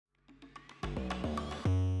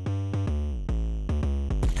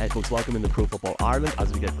Hey folks, welcome into Pro Football Ireland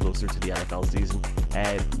as we get closer to the NFL season.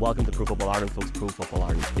 Welcome to Pro Football Ireland, folks. Pro Football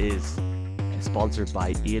Ireland is sponsored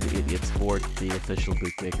by 888 Sport, the official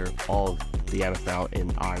bookmaker of the NFL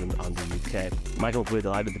in Ireland and the UK. Michael, we're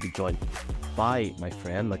delighted to be joined by my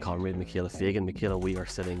friend, my comrade, Michaela Fagan. Michaela, we are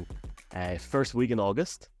sitting first week in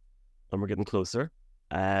August, and we're getting closer.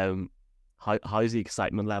 How's the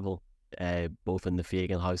excitement level, both in the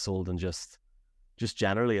Fagan household and just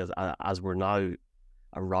generally as we're now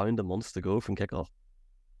around a month to go from kickoff?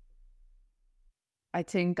 I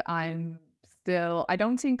don't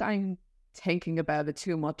think I'm thinking about it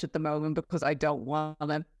too much at the moment because I don't want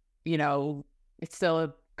to, it's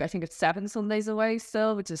still, I think it's 7 Sundays away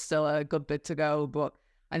still, which is still a good bit to go, but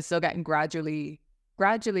I'm still getting gradually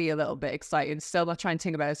a little bit excited. Still not trying to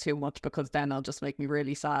think about it too much because then it'll just make me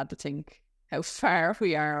really sad to think how far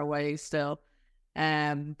we are away still.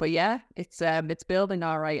 But yeah, it's building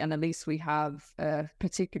all right, and at least we have a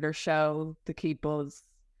particular show to keep us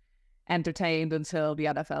entertained until the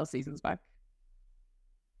NFL season's back.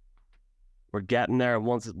 We're getting there.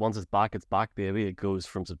 Once it's back, baby. It goes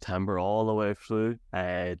from September all the way through.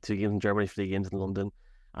 2 games in Germany, 3 games in London.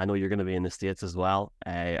 I know you're going to be in the States as well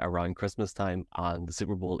around Christmas time, and the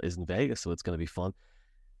Super Bowl is in Vegas, so it's going to be fun.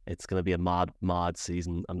 It's going to be a mad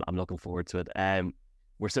season. I'm looking forward to it.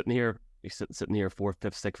 We're sitting here 4th, 5th,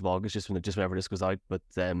 6th of August, just whenever this goes out. But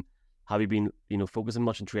have you been, focusing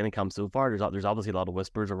much in training camp so far? There's obviously a lot of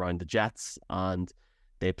whispers around the Jets, and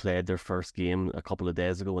they played their first game a couple of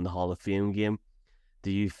days ago in the Hall of Fame game.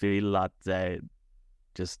 Do you feel that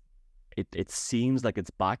it seems like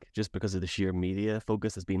it's back just because of the sheer media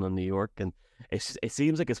focus has been on New York, and it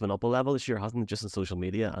seems like it's been up a level this year, hasn't it? Just in social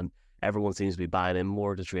media, and everyone seems to be buying in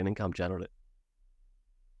more to training camp generally.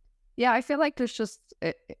 Yeah, I feel like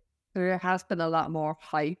there has been a lot more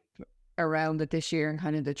hype around it this year and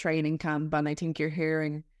kind of the training camp, and I think you're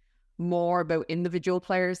hearing more about individual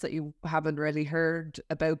players that you haven't really heard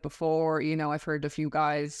about before. I've heard a few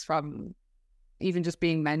guys from even just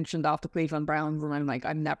being mentioned off the Cleveland Browns, and I'm like,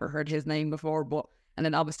 I've never heard his name before, and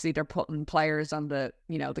then obviously they're putting players on the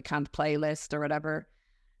can't play list or whatever.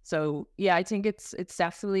 So yeah, I think it's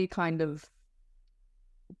definitely kind of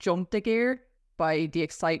jumped a gear by the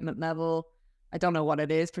excitement level. I don't know what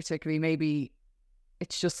it is particularly. Maybe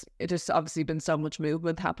it has obviously been so much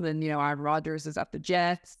movement happening. Aaron Rodgers is at the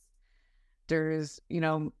Jets. There's,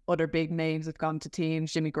 other big names have gone to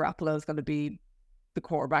teams. Jimmy Garoppolo is going to be the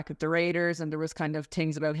quarterback of the Raiders, and there was kind of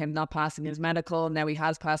things about him not passing his medical. Now he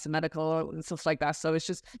has passed the medical and stuff like that. So it's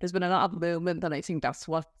just, there's been a lot of movement, and I think that's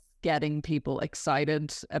what's getting people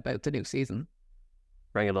excited about the new season.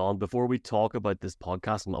 Bring it on. Before we talk about this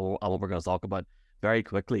podcast and what we're going to talk about, very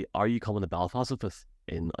quickly, are you coming to Belfast with us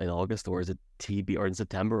in August, or is it TB, or in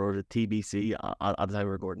September, or is it TBC at the time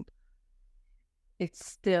of recording? It's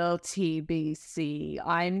still TBC.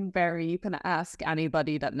 You can ask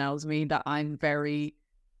anybody that knows me that I'm very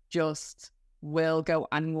just will go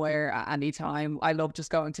anywhere at any time. I love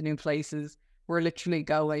just going to new places. We're literally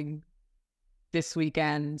going this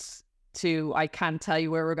weekend I can't tell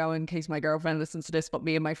you where we're going in case my girlfriend listens to this, but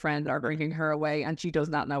me and my friend are bringing her away, and she does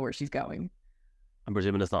not know where she's going. I'm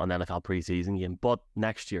presuming it's not an NFL preseason game, but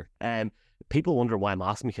next year. People wonder why I'm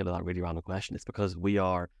asking Michaela that really random question. It's because we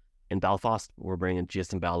are in Belfast. We're bringing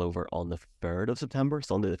Jason Bell over on the 3rd of September,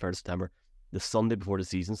 Sunday the 3rd of September, the Sunday before the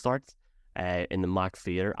season starts, in the Mac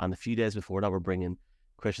Theatre. And a few days before that, we're bringing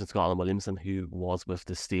Christian Scotland Williamson, who was with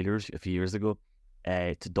the Steelers a few years ago,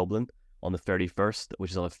 to Dublin on the 31st,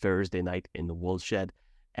 which is on a Thursday night in the Woolshed.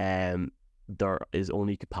 There is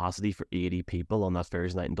only capacity for 80 people on that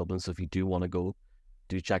Thursday night in Dublin, so if you do want to go,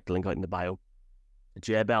 do check the link out in the bio.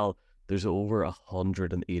 JBL, there's over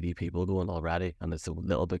 180 people going already, and it's a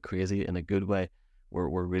little bit crazy in a good way.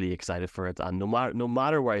 We're really excited for it, and no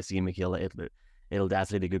matter where I see Michaela, it'll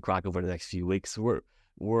definitely be a good crack over the next few weeks. We're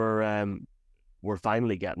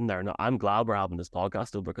finally getting there. Now, I'm glad we're having this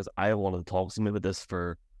podcast though, because I wanted to talk to somebody about this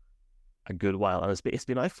for a good while, and it's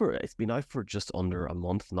been out for just under a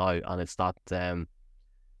month now, and it's that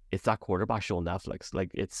quarterback show on Netflix.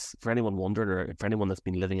 Like, it's, for anyone wondering, or for anyone that's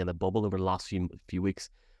been living in a bubble over the last few weeks,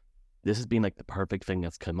 this has been like the perfect thing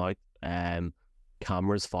that's come out.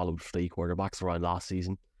 Cameras followed 3 quarterbacks around last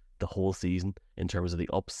season, the whole season, in terms of the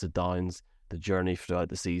ups, the downs, the journey throughout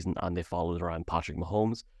the season, and they followed around Patrick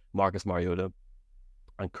Mahomes, Marcus Mariota,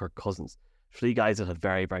 and Kirk Cousins. 3 guys that had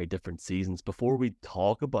very, very different seasons. Before we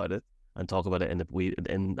talk about it, and talk about it in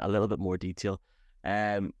a little bit more detail,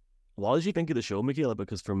 what did you think of the show, Michaela?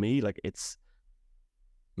 Because for me,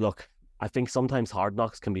 I think sometimes Hard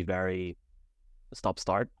Knocks can be very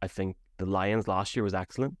stop-start. I think the Lions last year was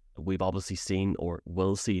excellent. We've obviously seen, or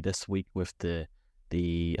will see this week with the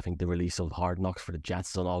I think the release of Hard Knocks for the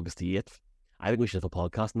Jets is on August the 8th. I think we should have a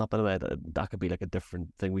podcast on that, by the way. That could be like a different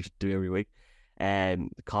thing we should do every week.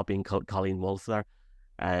 Copying Colleen Wolfe there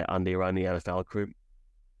and around the NFL crew.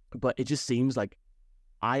 But it just seems like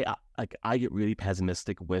I get really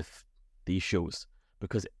pessimistic with these shows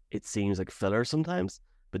because it seems like filler sometimes.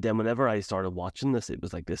 But then whenever I started watching this, it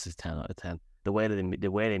was like, this is 10 out of 10. The way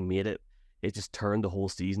they made it, it just turned the whole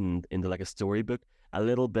season into like a storybook. A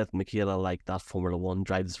little bit, Michaela, like that Formula One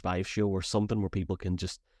Drive to Survive show or something where people can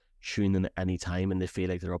just tune in at any time and they feel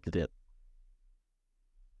like they're up to date.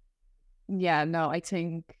 Yeah, no,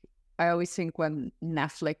 I always think when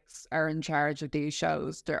Netflix are in charge of these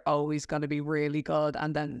shows, they're always going to be really good.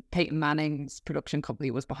 And then Peyton Manning's production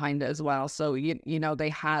company was behind it as well. So, you know, they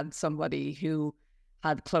had somebody who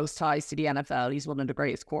had close ties to the NFL. He's one of the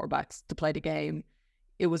greatest quarterbacks to play the game.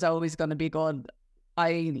 It was always going to be good.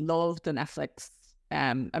 I loved the Netflix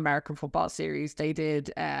American football series. They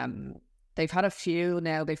did. They've had a few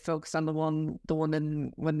now. They focused on the one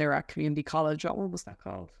in when they were at community college. What was that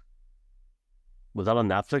called? Was that on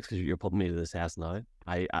Netflix? Because you're putting me to the test now.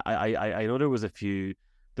 I know there was a few.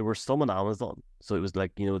 There were some on Amazon. So it was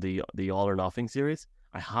like, you know, the All or Nothing series.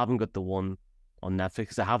 I haven't got the one on Netflix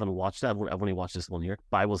because I haven't watched it. I've only watched this one year.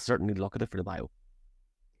 But I will certainly look at it for the bio.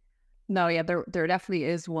 No, yeah, there definitely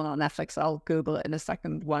is one on Netflix. I'll Google it in a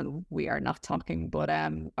second when we are not talking, but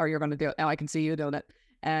or you're going to do it now. I can see you doing it.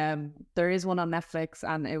 There is one on Netflix,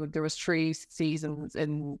 and there was 3 seasons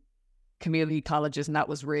in community colleges, and that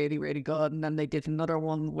was really, really good. And then they did another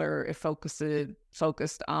one where it focused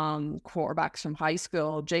on quarterbacks from high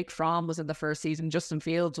school. Jake Fromm was in the first season. Justin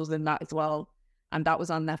Fields was in that as well, and that was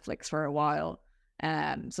on Netflix for a while.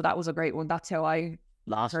 So that was a great one. That's how I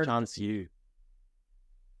Last Chance U.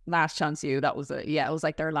 Last Chance U. That was it. Yeah, it was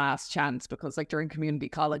like their last chance because like during community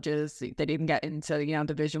colleges, they didn't get into, you know,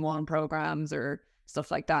 Division 1 programs or stuff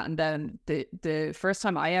like that. And then the first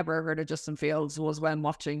time I ever heard of Justin Fields was when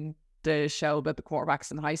watching the show about the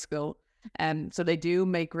quarterbacks in high school. So they do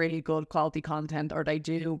make really good quality content, or they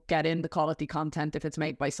do get in the quality content if it's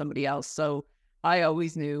made by somebody else. So I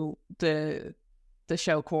always knew the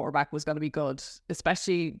show Quarterback was going to be good,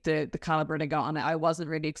 especially the caliber they got on it. I wasn't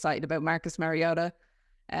really excited about Marcus Mariota,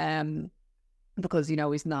 because, you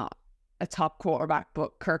know, he's not a top quarterback,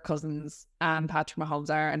 but Kirk Cousins and Patrick Mahomes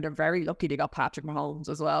are, and they're very lucky they got Patrick Mahomes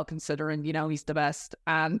as well, considering, you know, he's the best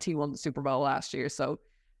and he won the Super Bowl last year. So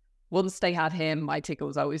once they had him, I think it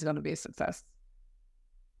was always going to be a success.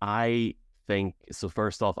 I think so.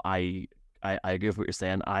 First off, I agree with what you're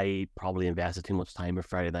saying. I probably invested too much time with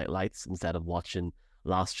Friday Night Lights instead of watching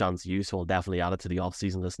Last Chance U, so I'll definitely add it to the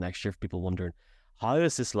off-season list next year for people wondering, how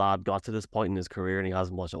has this lad got to this point in his career and he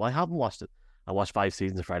hasn't watched it? Well, I haven't watched it. I watched 5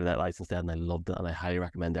 seasons of Friday Night Lights instead, and I loved it, and I highly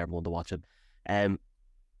recommend everyone to watch it.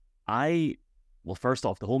 Well, first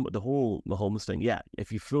off, the whole Mahomes thing, yeah,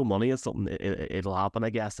 if you throw money at something, it'll happen,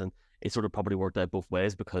 I guess, and it sort of probably worked out both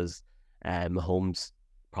ways because Mahomes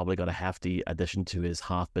probably got a hefty addition to his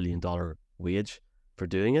 $500 million wage for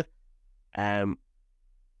doing it.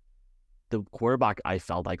 The quarterback I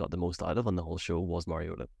felt I got the most out of on the whole show was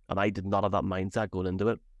Mariota, and I did not have that mindset going into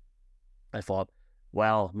it. I thought,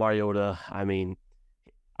 well, Mariota, I mean,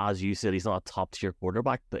 as you said, he's not a top tier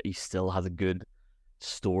quarterback, but he still has a good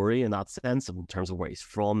story in that sense in terms of where he's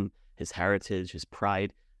from, his heritage, his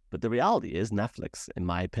pride. But the reality is Netflix, in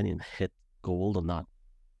my opinion, hit gold on that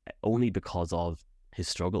only because of his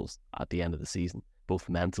struggles at the end of the season, both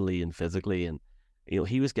mentally and physically. And, you know,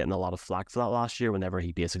 he was getting a lot of flack for that last year whenever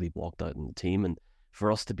he basically walked out in the team. And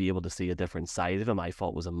for us to be able to see a different side of him, I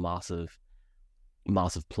thought was a massive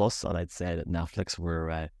plus. And I'd say that Netflix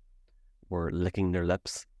were licking their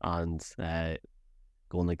lips and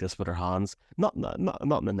going like this with their hands, not in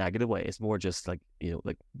a negative way. It's more just like, you know,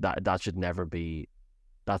 like that should never be,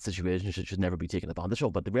 that situation should never be taken advantage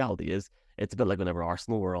of. But the reality is, it's a bit like whenever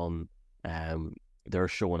Arsenal were on their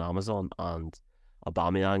show on Amazon, and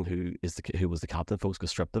Aubameyang, who was the captain, folks, got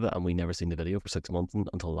stripped of it, and we never seen the video for 6 months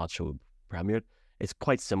until that show premiered. It's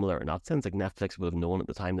quite similar in that sense. Like, Netflix would have known at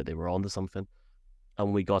the time that they were onto something,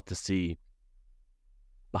 and we got to see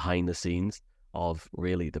behind the scenes of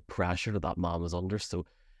really the pressure that man was under. So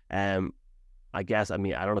I guess, I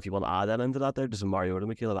mean, I don't know if you want to add that into that there, just Mariota,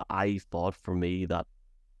 Michaela, but I thought for me that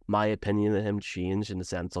my opinion of him changed in the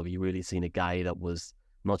sense of, you really seen a guy that was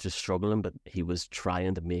not just struggling, but he was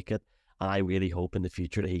trying to make it. And I really hope in the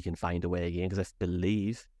future that he can find a way again, because I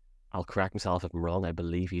believe, I'll correct myself if I'm wrong, I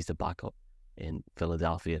believe he's the backup in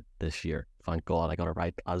Philadelphia this year. Thank God I got it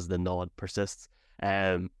right, as the nod persists.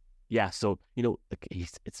 Yeah, so, you know,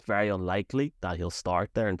 it's very unlikely that he'll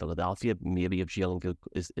start there in Philadelphia. Maybe if Jalen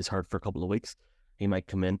is hurt for a couple of weeks, he might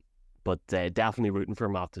come in. But definitely rooting for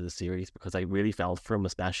him after the series because I really felt for him,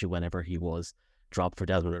 especially whenever he was dropped for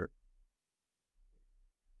Desmond Ridder.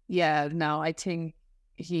 Yeah, no, I think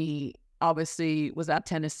he obviously was at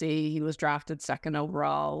Tennessee. He was drafted second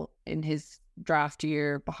overall in his draft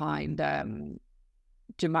year behind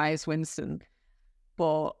Jameis Winston.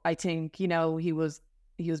 But I think, he was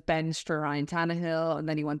benched for Ryan Tannehill, and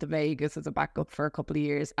then he went to Vegas as a backup for a couple of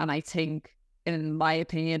years. And I think, in my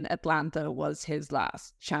opinion, Atlanta was his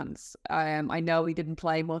last chance. I know he didn't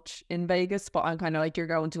play much in Vegas, but I'm kind of like, you're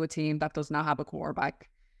going to a team that does not have a quarterback.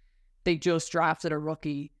 They just drafted a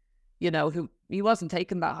rookie, who he wasn't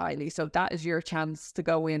taken that highly. So that is your chance to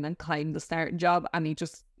go in and claim the starting job. And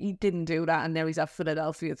he didn't do that. And now he's at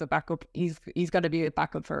Philadelphia as a backup. He's going to be a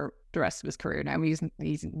backup for the rest of his career now.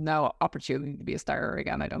 He's no opportunity to be a starter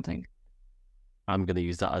again, I don't think. I'm going to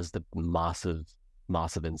use that as the massive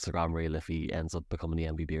Instagram reel if he ends up becoming the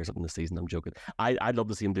MVP or something this season. I'm joking. I'd love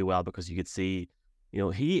to see him do well because you could see,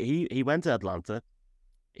 he went to Atlanta.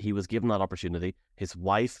 He was given that opportunity. His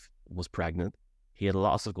wife was pregnant. He had a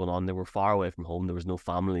lot of stuff going on. They were far away from home. There was no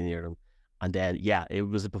family near him. And then, yeah, it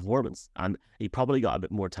was a performance. And he probably got a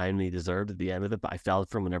bit more time than he deserved at the end of it, but I felt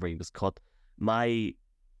from whenever he was cut. My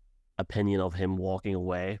opinion of him walking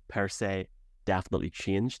away, per se, definitely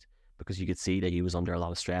changed because you could see that he was under a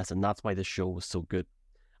lot of stress. And that's why this show was so good.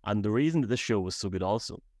 And the reason that this show was so good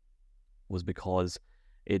also was because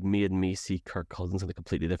it made me see Kirk Cousins in a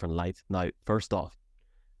completely different light. Now, first off,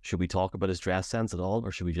 should we talk about his dress sense at all,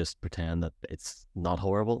 or should we just pretend that it's not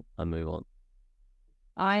horrible and move on?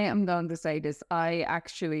 I am going to say this.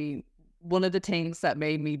 One of the things that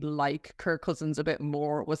made me like Kirk Cousins a bit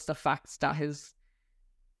more was the fact that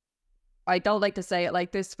I don't like to say it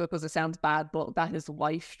like this because it sounds bad, but that his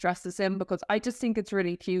wife dresses him, because I just think it's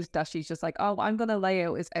really cute that she's just like, oh, I'm going to lay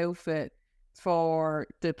out his outfit for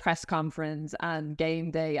the press conference and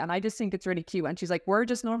game day. And I just think it's really cute. And she's like, we're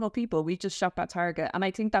just normal people. We just shop at Target. And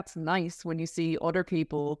I think that's nice when you see other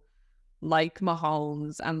people like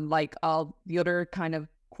Mahomes and like all the other kind of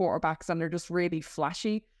quarterbacks, and they're just really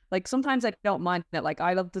flashy. Like sometimes I don't mind it. Like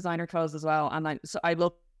I love designer clothes as well. And I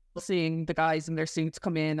love seeing the guys in their suits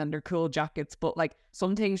come in and their cool jackets. But like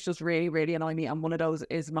some things just really, really annoy me. And one of those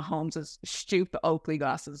is Mahomes' stupid Oakley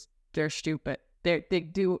glasses. They're stupid.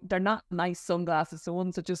 They're not nice sunglasses, the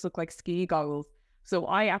ones that just look like ski goggles. So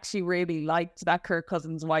I actually really liked that Kirk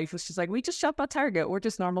Cousins' wife was just like, we just shop at Target, we're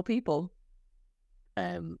just normal people.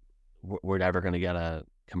 We're never going to get a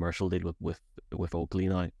commercial deal with Oakley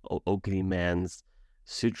now. Oakley men's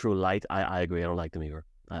Sutro Light. I agree. I don't like them either.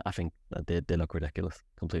 I think that they look ridiculous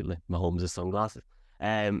completely. Mahomes' sunglasses.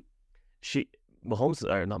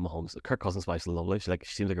 Kirk Cousins' wife's lovely. She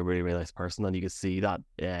seems like a really, really nice person, and you can see that.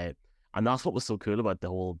 And that's what was so cool about the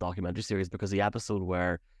whole documentary series, because the episode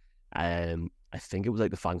where, I think it was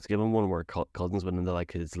like the Thanksgiving one where Cousins went into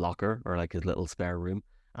like his locker or like his little spare room,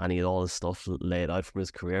 and he had all his stuff laid out from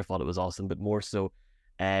his career. I thought it was awesome, but more so,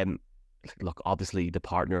 look, obviously the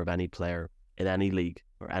partner of any player in any league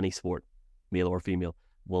or any sport, male or female,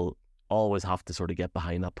 will always have to sort of get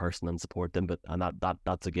behind that person and support them.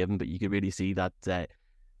 That's a given. But you can really see that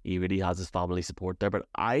he really has his family support there. But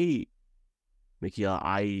Mickey,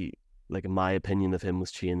 like, in my opinion of him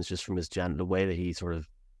was changed just from the way that he sort of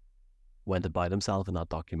went about himself in that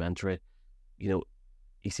documentary.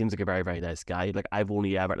 He seems like a very, very nice guy. Like, I've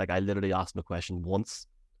only ever, like, I literally asked him a question once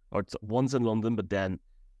in London, but then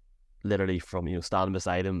literally from, standing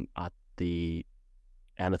beside him at the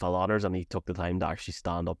NFL honors, and he took the time to actually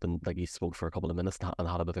stand up and like he spoke for a couple of minutes and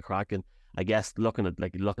had a bit of a crack. And I guess looking at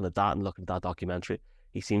that and looking at that documentary,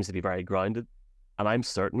 he seems to be very grounded. And I'm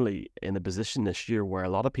certainly in a position this year where a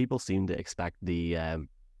lot of people seem to expect the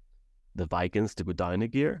Vikings to go down a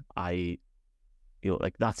gear. That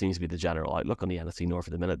seems to be the general outlook on the NFC North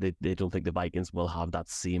at the minute. They don't think the Vikings will have that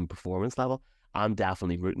same performance level. I'm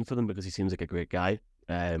definitely rooting for them because he seems like a great guy.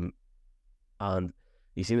 And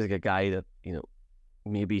he seems like a guy that,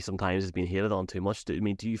 maybe sometimes has been hated on too much. Do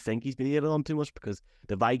you think he's been hated on too much? Because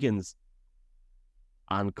the Vikings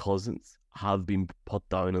and Cousins have been put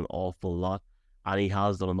down an awful lot, and he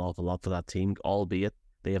has done an awful lot for that team, albeit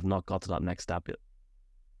they have not got to that next step yet.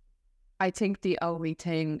 I think the only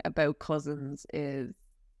thing about Cousins is,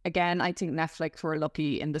 again, I think Netflix were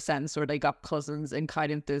lucky in the sense where they got Cousins in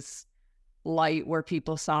kind of this light where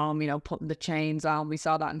people saw him, putting the chains on. We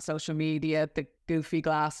saw that on social media, the goofy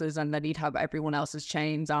glasses, and then he'd have everyone else's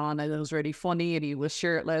chains on, and it was really funny, and he was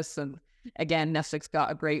shirtless. And again, Netflix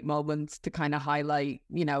got a great moment to kind of highlight,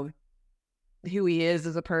 who he is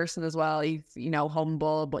as a person as well. He's,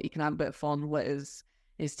 humble, but he can have a bit of fun with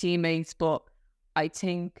his teammates. But I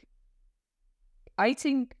think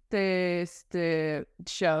the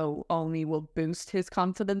show only will boost his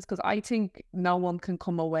confidence, because I think no one can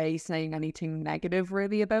come away saying anything negative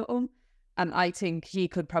really about him. And I think he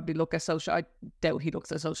could probably look at I doubt he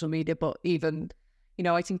looks at social media, but even,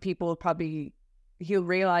 I think he'll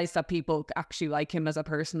realize that people actually like him as a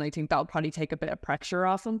person. I think that'll probably take a bit of pressure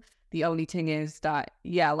off him. The only thing is that,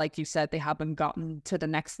 yeah, like you said, they haven't gotten to the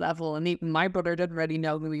next level. And even my brother didn't really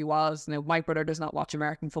know who he was. Now, my brother does not watch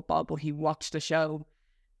American football, but he watched the show.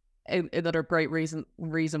 Another great reason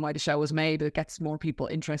why the show was made, it gets more people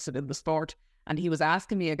interested in the sport. And he was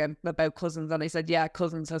asking me again about Cousins, and I said, yeah,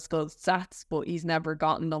 Cousins has good stats, but he's never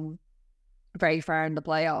gotten them very far in the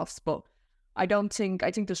playoffs. But I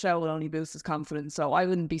think the show will only boost his confidence. So I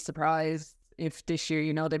wouldn't be surprised if this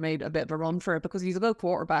year, they made a bit of a run for it, because he's a good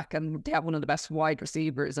quarterback and they have one of the best wide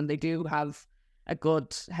receivers, and they do have a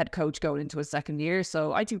good head coach going into his second year.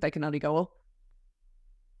 So I think they can only go up.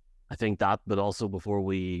 I think that, but also before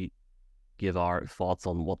we give our thoughts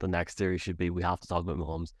on what the next series should be, we have to talk about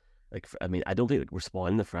Mahomes. I don't think we're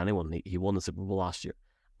spoiling it for anyone. He won the Super Bowl last year.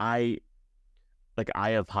 I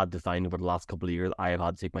have had to find over the last couple of years, I have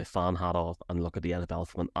had to take my fan hat off and look at the NFL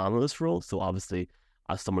from an analyst role. So obviously,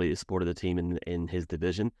 as somebody who supported the team in his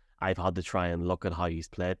division, I've had to try and look at how he's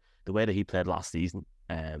played. The way that he played last season,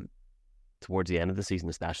 towards the end of the season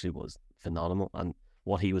especially, was phenomenal. And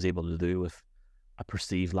what he was able to do with a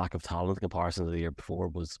perceived lack of talent in comparison to the year before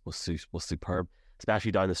was superb,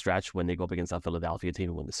 especially down the stretch when they go up against that Philadelphia team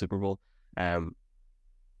and win the Super Bowl.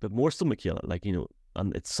 But more so, Michaela,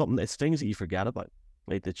 and it's things that you forget about.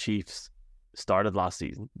 Like, the Chiefs started last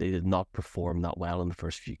season, they did not perform that well in the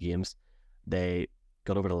first few games. They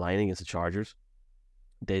got over the line against the Chargers.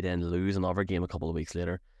 They then lose another game a couple of weeks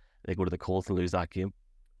later. They go to the Colts and lose that game.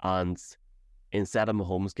 And instead of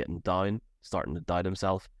Mahomes getting down, starting to doubt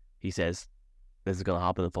himself, he says, this is going to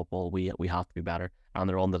happen in football. We have to be better. And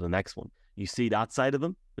they're on to the next one. You see that side of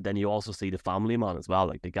him, but then you also see the family man as well.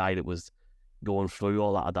 Like, the guy that was going through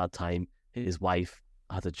all that at that time, his wife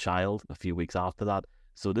had a child a few weeks after that.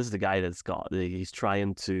 So this is the guy he's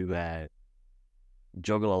trying to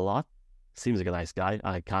juggle a lot. Seems like a nice guy.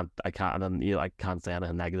 I can't say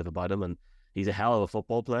anything negative about him. And he's a hell of a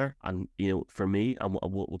football player. And, for me, and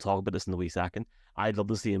we'll talk about this in a wee second, I'd love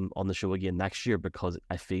to see him on the show again next year, because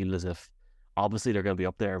I feel as if, obviously, they're going to be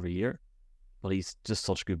up there every year, but he's just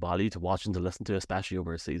such good value to watch and to listen to, especially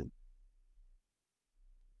over a season.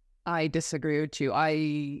 I disagree with you.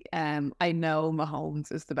 I know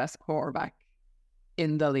Mahomes is the best quarterback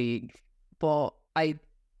in the league, but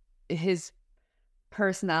his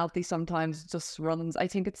personality sometimes just runs. I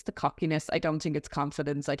think it's the cockiness. I don't think it's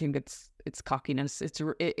confidence. I think it's cockiness.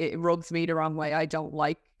 It rubs me the wrong way. I don't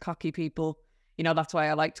like cocky people. That's why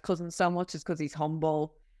I liked Cousins so much, is because he's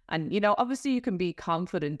humble. And, obviously you can be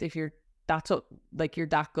confident if you're that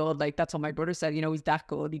good. Like, that's what my brother said, he's that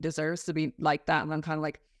good. He deserves to be like that. And I'm kind of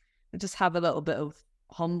like, just have a little bit of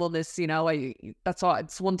humbleness,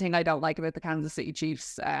 it's one thing I don't like about the Kansas City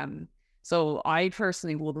Chiefs. So I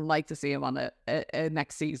personally wouldn't like to see him on a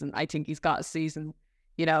next season. I think he's got a season,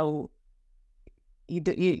 you don't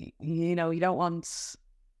want...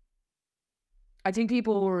 I think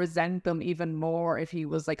people will resent them even more if he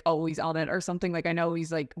was like always on it or something. Like, I know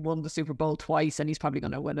he's like won the Super Bowl twice, and he's probably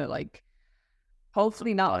going to win it, like,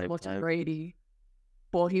 hopefully not as much as Brady,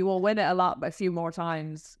 but he will win it a few more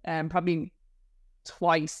times, probably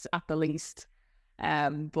twice at the least.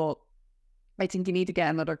 But I think you need to get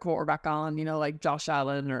another quarterback on, like Josh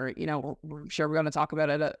Allen, or, we're sure we're going to talk about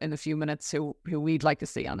it in a few minutes, who we'd like to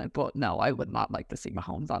see on it. But no, I would not like to see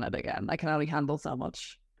Mahomes on it again. I can only handle so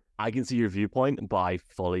much. I can see your viewpoint, but I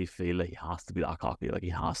fully feel like he has to be that cocky. Like, he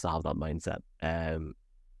has to have that mindset. I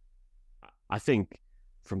think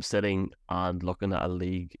from sitting and looking at a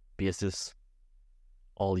league basis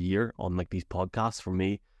all year on like these podcasts, for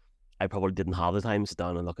me, I probably didn't have the time to sit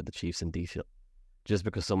down and look at the Chiefs in detail, just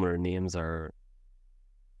because some of their names weren't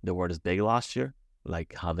as big last year.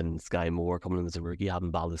 Like, having Sky Moore coming in as a rookie,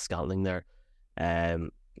 having Valdes-Scantling there.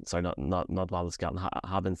 Sorry, not Valdes-Scantling,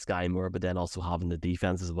 having Sky Moore, but then also having the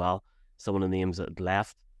defense as well. Some of the names that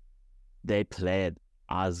left, they played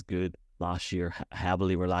as good last year,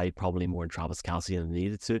 heavily relied probably more on Travis Kelce than they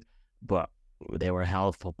needed to, but they were a hell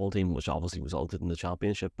of a football team, which obviously resulted in the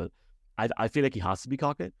championship. But I feel like he has to be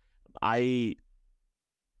cocky. I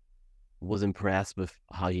was impressed with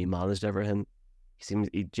how he managed everything.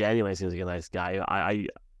 He genuinely seems like a nice guy.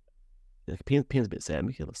 Pain's a bit sad,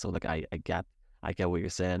 Michaela, so like I get what you're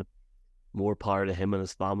saying. More power to him and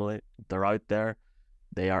his family. They're out there.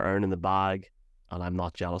 They are earning the bag, and I'm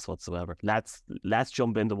not jealous whatsoever. Let's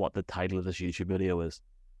jump into what the title of this YouTube video is.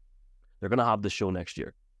 They're going to have the show next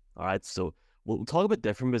year. All right, so We'll talk about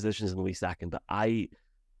different positions in a wee second, but I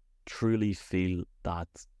truly feel that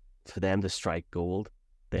for them to strike gold,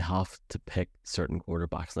 they have to pick certain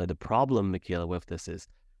quarterbacks. Now, the problem, Michaela, with this is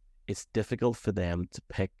it's difficult for them to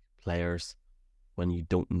pick players when you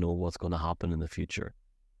don't know what's going to happen in the future.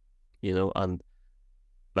 And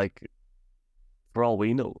like, for all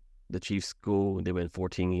we know, the Chiefs go and they win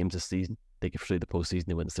 14 games this season. They get through the postseason,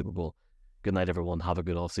 they win the Super Bowl. Good night, everyone. Have a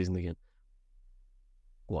good off season again.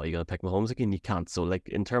 What, are you going to pick Mahomes again? You can't. So, like,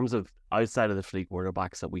 in terms of outside of the three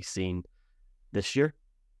quarterbacks that we've seen this year,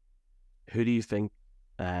 who do you think,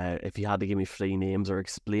 if you had to give me three names or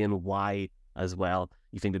explain why as well,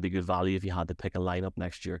 you think it'd be good value if you had to pick a lineup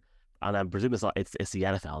next year? And I'm presuming it's the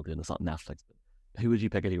NFL doing it, it's not Netflix. But who would you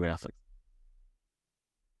pick if you were Netflix?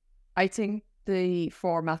 I think the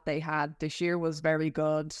format they had this year was very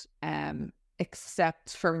good,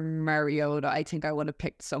 except for Mariota. I think I would have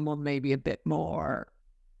picked someone maybe a bit more,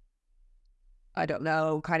 I don't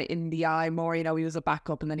know, kind of in the eye more. He was a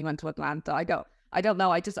backup and then he went to Atlanta. I don't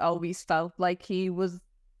know. I just always felt like he was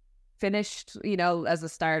finished, as a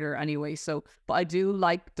starter anyway. So, but I do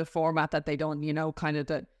like the format that they done, kind of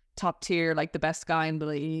the top tier, like the best guy in the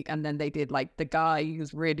league, and then they did like the guy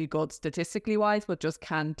who's really good statistically wise, but just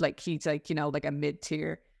can't, like, he's like, like a mid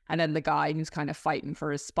tier, and then the guy who's kind of fighting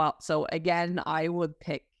for his spot. So again, I would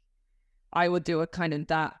do it kind of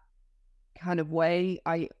that kind of way.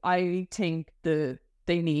 I think they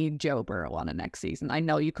need Joe Burrow on it next season. I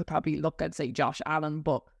know you could probably look at, say, Josh Allen,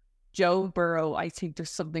 but Joe Burrow, I think there's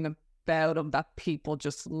something about him that people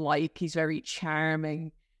just like. He's very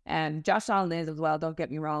charming. And Josh Allen is as well, don't get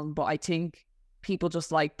me wrong, but I think people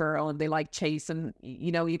just like Burrow and they like Chase. And,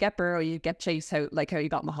 you get Burrow, you get Chase, how you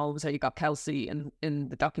got Mahomes, how you got Kelsey in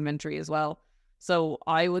the documentary as well. So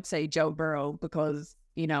I would say Joe Burrow because,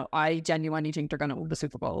 I genuinely think they're going to win the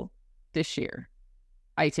Super Bowl this year.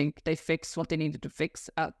 I think they fixed what they needed to fix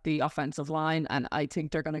at the offensive line, and I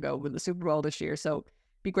think they're going to go with the Super Bowl this year. So it'd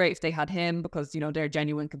be great if they had him because, they're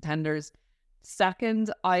genuine contenders.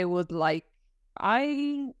 Second, I would like,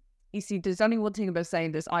 you see, there's only one thing about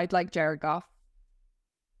saying this. I'd like Jared Goff.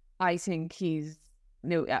 I think he's,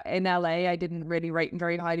 in LA, I didn't really rate him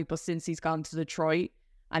very highly, but since he's gone to Detroit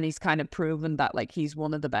and he's kind of proven that, like, he's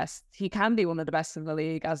one of the best, he can be one of the best in the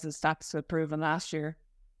league, as the stats have proven last year.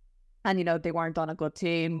 And, they weren't on a good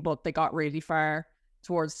team, but they got really far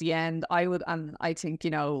towards the end. I think,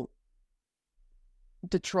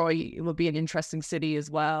 Detroit will be an interesting city as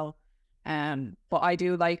well. But I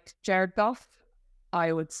do like Jared Goff.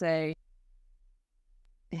 I would say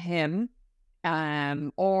him.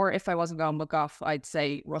 Or if I wasn't going with Goff, I'd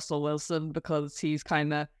say Russell Wilson because he's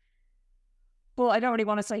kind of, well, I don't really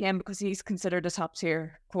want to say him because he's considered a top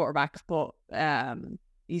tier quarterback, but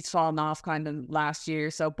he's fallen off kind of last year.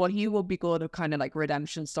 So, but he will be good at kind of like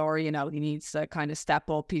redemption story. He needs to kind of step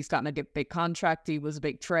up. He's gotten a big contract. He was a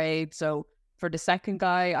big trade. So for the second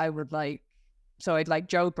guy, I'd like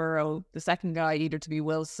Joe Burrow, the second guy either to be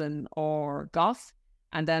Wilson or Goff.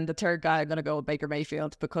 And then the third guy, I'm going to go with Baker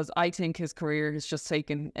Mayfield because I think his career has just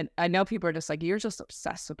taken, and I know people are just like, you're just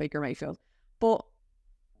obsessed with Baker Mayfield. But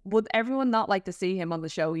would everyone not like to see him on the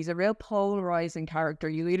show? He's a real polarizing character.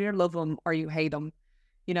 You either love him or you hate him.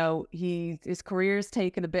 His career's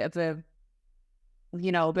taken a bit of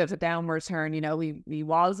a downward turn. He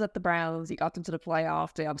was at the Browns. He got them to the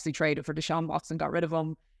playoff. They obviously traded for Deshaun Watson, got rid of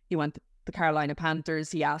him. He went to the Carolina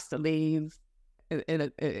Panthers. He asked to leave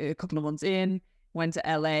a couple of months in. Went to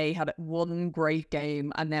LA, had one great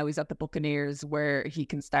game, and now he's at the Buccaneers where he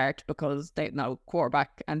can start because they know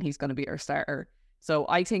quarterback and he's going to be our starter. So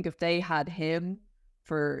I think if they had him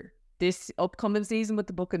for this upcoming season with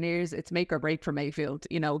the Buccaneers, it's make or break for Mayfield.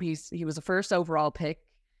 He was a first overall pick.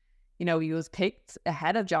 He was picked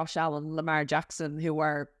ahead of Josh Allen, Lamar Jackson, who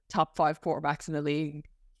are top 5 quarterbacks in the league.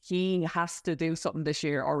 He has to do something this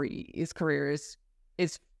year or his career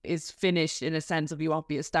is finished in a sense of he won't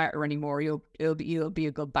be a starter anymore. He'll be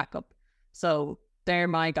a good backup. So they're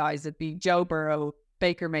my guys. It'd be Joe Burrow,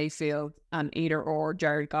 Baker Mayfield, and either or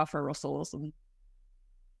Jared Goff or Russell Wilson.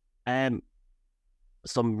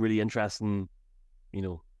 Some really interesting,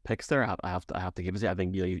 picks there. I have to give it to you. I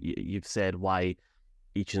think you've said why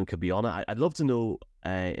each of them could be on it. I'd love to know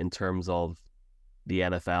in terms of the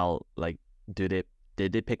NFL, like, did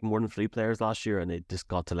they pick more than 3 players last year and they just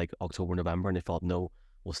got to like October, November and they thought, no,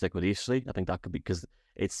 we'll stick with these 3? I think that could be, because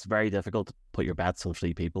it's very difficult to put your bets on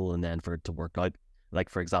 3 people and then for it to work out. Like,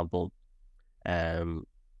 for example, like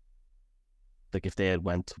if they had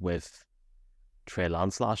went with Trey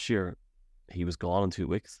Lance last year, he was gone in 2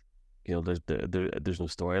 weeks. There's no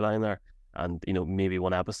storyline there, and maybe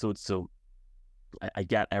one episode. So I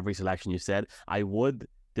get every selection you said. I would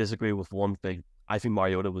disagree with one thing. I think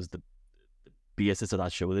Mariota was the basis of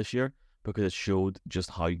that show this year because it showed just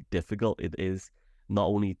how difficult it is not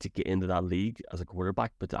only to get into that league as a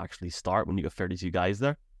quarterback, but to actually start when you got 32 guys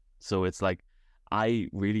there. So it's like, I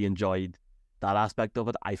really enjoyed that aspect of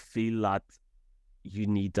it. I feel that you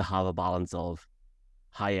need to have a balance of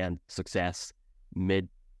high-end success, mid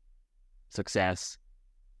success,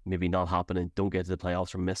 maybe not happening, don't get to the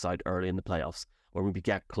playoffs or miss out early in the playoffs, or maybe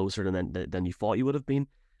get closer than you thought you would have been,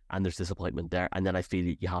 and there's disappointment there. And then I feel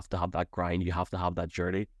you have to have that grind, you have to have that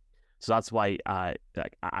journey. So that's why I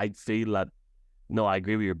feel that, no, I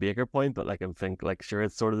agree with your Baker point, but like I think like sure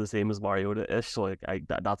it's sort of the same as Mariota-ish, so like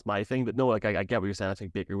that's my thing. But no, like I get what you're saying. I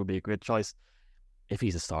think Baker would be a great choice if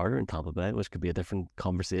he's a starter in Tampa Bay, which could be a different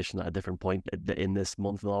conversation at a different point in this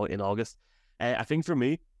month in August. I think for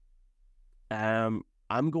me, I'm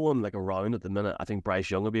going like around at the minute. I think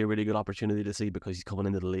Bryce Young will be a really good opportunity to see because he's coming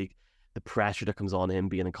into the league. The pressure that comes on him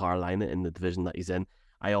being in Carolina in the division that he's in.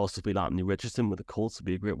 I also feel Anthony Richardson with the Colts would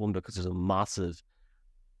be a great one because there's a massive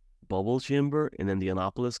bubble chamber in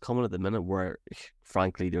Indianapolis coming at the minute where,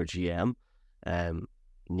 frankly, their GM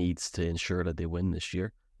needs to ensure that they win this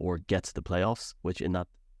year or get to the playoffs, which in that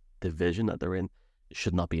division that they're in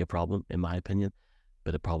should not be a problem, in my opinion,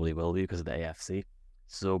 but it probably will be because of the AFC.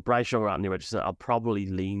 So Bryce Young or Anthony Richardson, I'll probably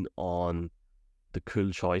lean on the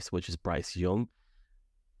cool choice, which is Bryce Young.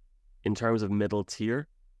 In terms of middle tier,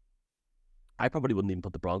 I probably wouldn't even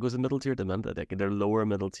put the Broncos in middle tier at the minute. I think they're lower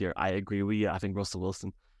middle tier. I agree with you. I think Russell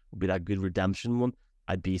Wilson would be that good redemption one.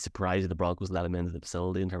 I'd be surprised if the Broncos let him into the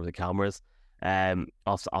facility in terms of cameras.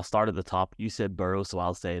 I'll start at the top. You said Burrow, so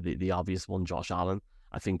I'll say the obvious one, Josh Allen.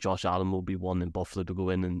 I think Josh Allen will be one in Buffalo to go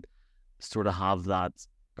in and sort of have that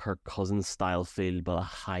Kirk Cousins style feel, but a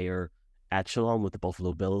higher echelon with the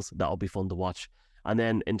Buffalo Bills. That'll be fun to watch. And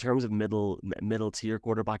then in terms of middle tier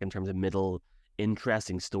quarterback, in terms of middle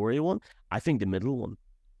interesting story one, I think the middle one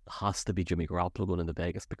has to be Jimmy Garoppolo going into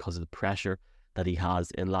Vegas because of the pressure that he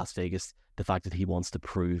has in Las Vegas. The fact that he wants to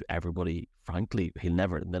prove everybody, frankly, he'll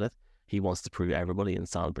never admit it, he wants to prove everybody in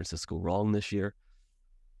San Francisco wrong this year.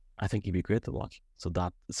 I think he'd be great to watch.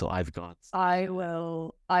 I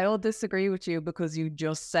will disagree with you because you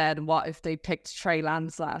just said, what if they picked Trey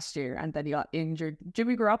Lance last year and then he got injured?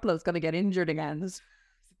 Jimmy Garoppolo's going to get injured again.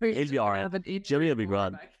 He'll be all right. Jimmy will be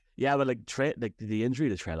grand. Yeah, but the injury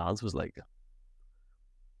to Trey Lance was like,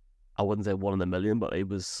 I wouldn't say 1 in a million, but it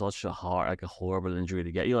was such a horrible injury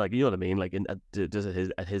to get. You know what I mean? Like just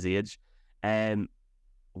at his age.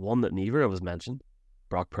 One that neither of us mentioned,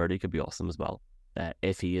 Brock Purdy could be awesome as well.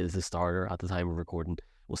 If he is the starter at the time of recording,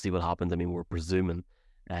 we'll see what happens. I mean, we're presuming.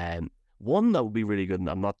 One that would be really good, and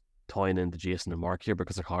I'm not tying into Jason and Mark here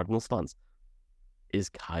because they're Cardinals fans, is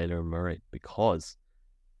Kyler Murray, because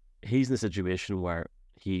he's in a situation where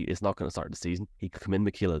he is not going to start the season. He could come in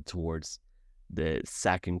Makila towards the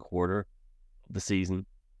second quarter of the season,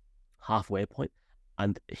 halfway point,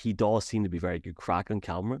 and he does seem to be very good crack on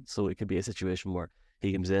camera. So it could be a situation where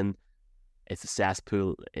he comes in, it's a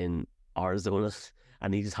cesspool in Arizona,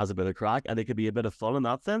 and he just has a bit of crack, and it could be a bit of fun in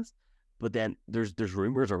that sense. But then there's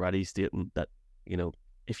rumors already stating that,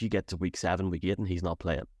 if you get to week 7, week 8, and he's not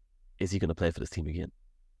playing, is he going to play for this team again?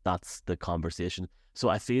 That's the conversation. So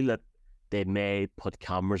I feel that they may put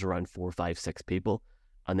cameras around 4, 5, 6 people,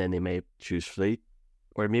 and then they may choose 3,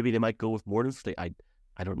 or maybe they might go with more than 3. I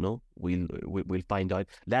don't know. We'll find out.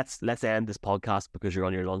 Let's end this podcast because you're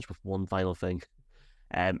on your lunch with one final thing.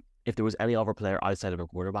 If there was any other player outside of a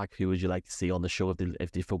quarterback, who would you like to see on the show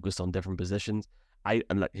if they focused on different positions? I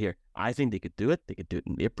think they could do it. They could do it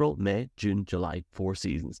in April, May, June, July, 4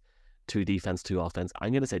 seasons, 2 defense, 2 offense.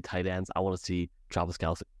 I'm going to say tight ends. I want to see Travis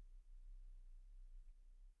Kelce.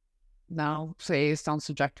 No, please don't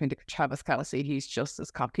subject me to Travis Kelce. He's just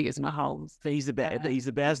as cocky as Mahomes. He's the best. He's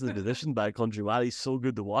the best in the position by a country mile. He's so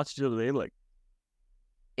good to watch. Do you know what I mean? Like,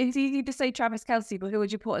 it's easy to say Travis Kelce, but who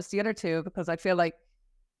would you put as the other two? Because I feel like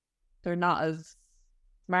they're not as...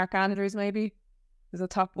 Mark Andrews maybe is a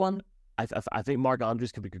top one. I think Mark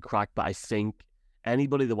Andrews could be good crack, but I think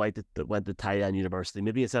anybody that went to tight end university,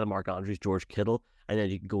 maybe instead of Mark Andrews, George Kittle, and then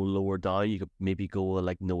you could go lower down. You could maybe go with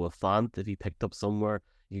like Noah Fant if he picked up somewhere.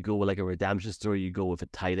 You could go with like a redemption story. You go with a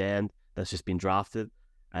tight end that's just been drafted.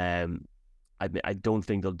 I don't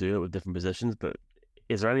think they'll do it with different positions, but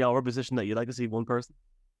is there any other position that you'd like to see one person?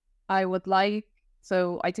 I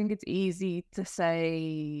think it's easy to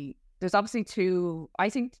say there's obviously 2. I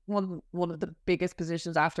think one of the biggest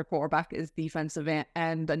positions after quarterback is defensive end,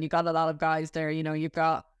 and you got a lot of guys there. You've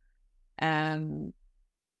got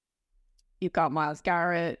You've got Miles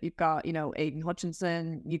Garrett, you've got, Aiden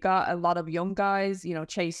Hutchinson, you got a lot of young guys,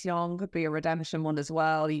 Chase Young could be a redemption one as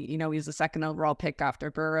well. He's the second overall pick after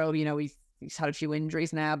Burrow. He's had a few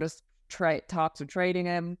injuries now. There's talks of trading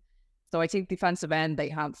him. So I think defensive end, they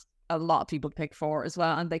have a lot of people to pick for as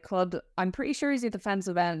well. And I'm pretty sure he's a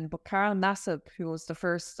defensive end, but Carl Nassib, who was the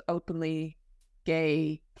first openly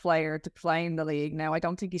gay player to play in the league. Now, I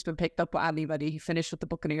don't think he's been picked up by anybody. He finished with the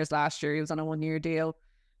Buccaneers last year. He was on a 1-year deal.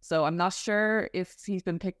 So I'm not sure if he's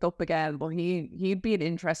been picked up again, but he'd be an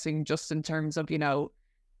interesting just in terms of, his whole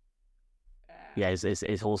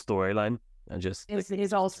storyline and just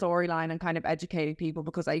his whole storyline and kind of educating people,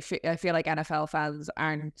 because I feel like NFL fans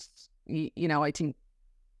aren't, I think,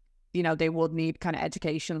 they would need kind of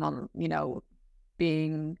education on,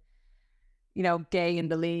 being, gay in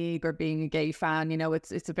the league or being a gay fan.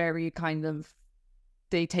 It's a very kind of,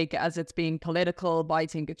 they take it as it's being political, but I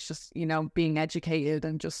think it's just, being educated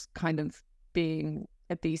and just kind of being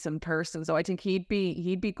a decent person. So I think he'd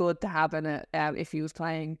be good to have in it if he was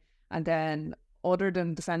playing. And then other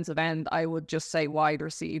than defensive end, I would just say wide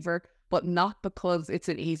receiver, but not because it's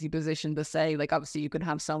an easy position to say. Like, obviously you can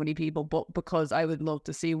have so many people, but because I would love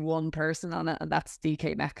to see one person on it, and that's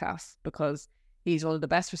DK Metcalf, because he's one of the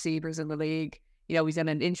best receivers in the league. He's in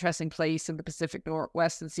an interesting place in the Pacific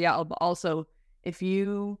Northwest in Seattle, but also if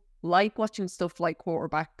you like watching stuff like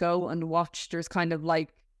Quarterback, go and watch. There's kind of like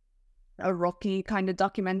a rookie kind of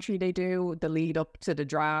documentary they do the lead up to the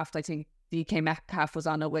draft. I think DK Metcalf was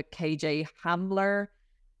on it with KJ Hamler,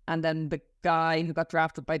 and then the guy who got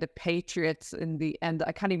drafted by the Patriots in the end,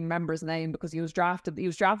 I can't even remember his name because he was drafted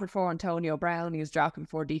for Antonio Brown. He was drafted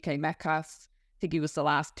for DK Metcalf. I think he was the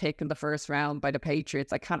last pick in the first round by the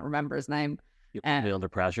Patriots. I can't remember his name. You're putting me under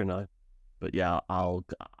pressure now. But yeah, I'll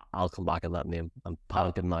come back on that name. I'm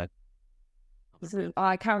panicking now.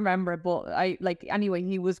 I can't remember, but anyway,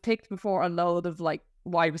 he was picked before a load of like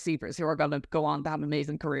wide receivers who are going to go on to have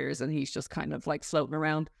amazing careers, and he's just kind of like floating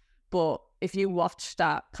around. But if you watch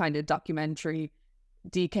that kind of documentary,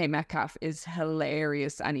 DK Metcalf is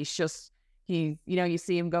hilarious, and he's just, you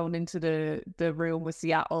see him going into the room with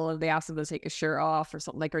Seattle, and they asked him to take his shirt off or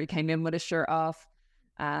something, like, or he came in with his shirt off,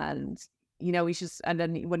 and he's just, and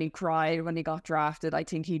then when he cried when he got drafted, I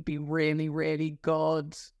think he'd be really, really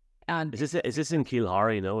good. And is this in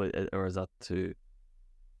Keelhari, or is that too?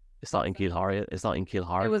 It's not in Keelhari. It's not in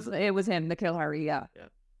Keelhari. It was him, N'Keal Harry. Yeah.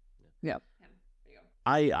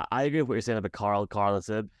 I agree with what you're saying about Carl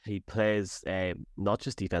Nassib. He plays not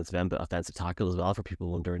just defensive end but offensive tackle as well. For people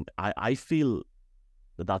wondering, I feel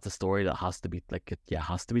that's a story that has to be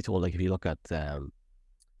has to be told. Like, if you look at the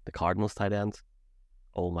Cardinals tight ends,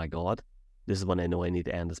 oh my god, this is when I know I need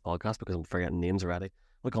to end this podcast because I'm forgetting names already.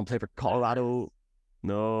 We're gonna play for Colorado.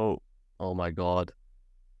 No, oh my god.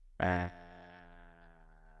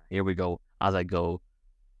 Here we go. As I go,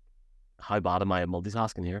 how bad am I at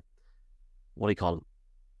multitasking here? What do you call him?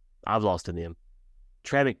 I've lost the name.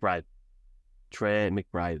 Trey McBride.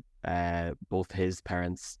 Both his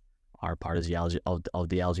parents are part of the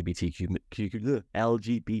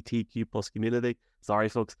LGBTQ plus community. Sorry,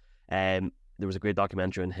 folks. There was a great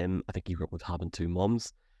documentary on him. I think he grew up with having two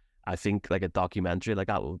mums. I think like a documentary like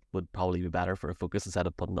that would probably be better for a focus instead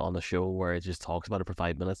of putting it on a show where it just talks about it for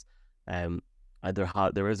 5 minutes.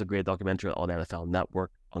 There is a great documentary on NFL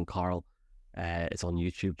Network on Carl. It's on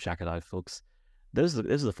YouTube. Check it out, folks. This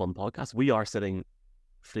is a fun podcast. We are sitting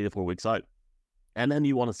 3 to 4 weeks out, and then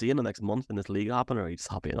you want to see in the next month in this league happen, or are you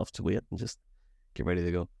just happy enough to wait and just get ready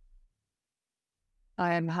to go?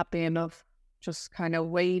 I am happy enough, just kind of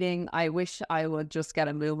waiting. I wish I would just get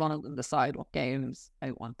a move on it and decide what games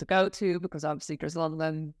I want to go to, because obviously there's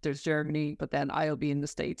London, there's Germany, but then I'll be in the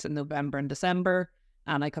States in November and December,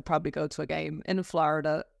 and I could probably go to a game in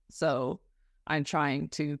Florida. So I'm trying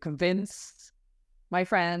to convince my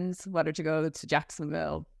friends whether to go to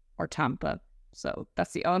Jacksonville or Tampa. So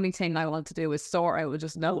that's the only thing I want to do is sort out,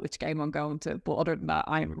 just know which game I'm going to. But other than that,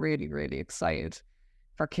 I'm really, really excited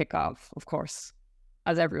for kickoff, of course,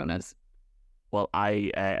 as everyone is. Well,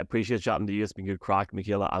 I appreciate chatting to you. It's been good crack,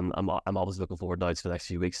 Michaela. I'm always looking forward now to the next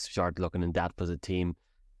few weeks. Start looking in depth as a team,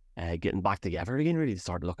 getting back together again. Really,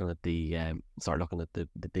 start looking at the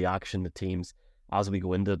action, the teams. As we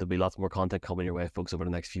go into it, there'll be lots more content coming your way, folks, over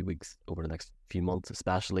the next few weeks, over the next few months,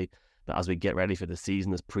 especially. But as we get ready for the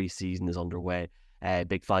season, as pre-season is underway,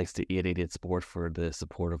 big thanks to 888 Sport for the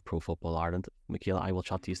support of Pro Football Ireland. Michaela, I will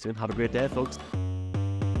chat to you soon. Have a great day, folks.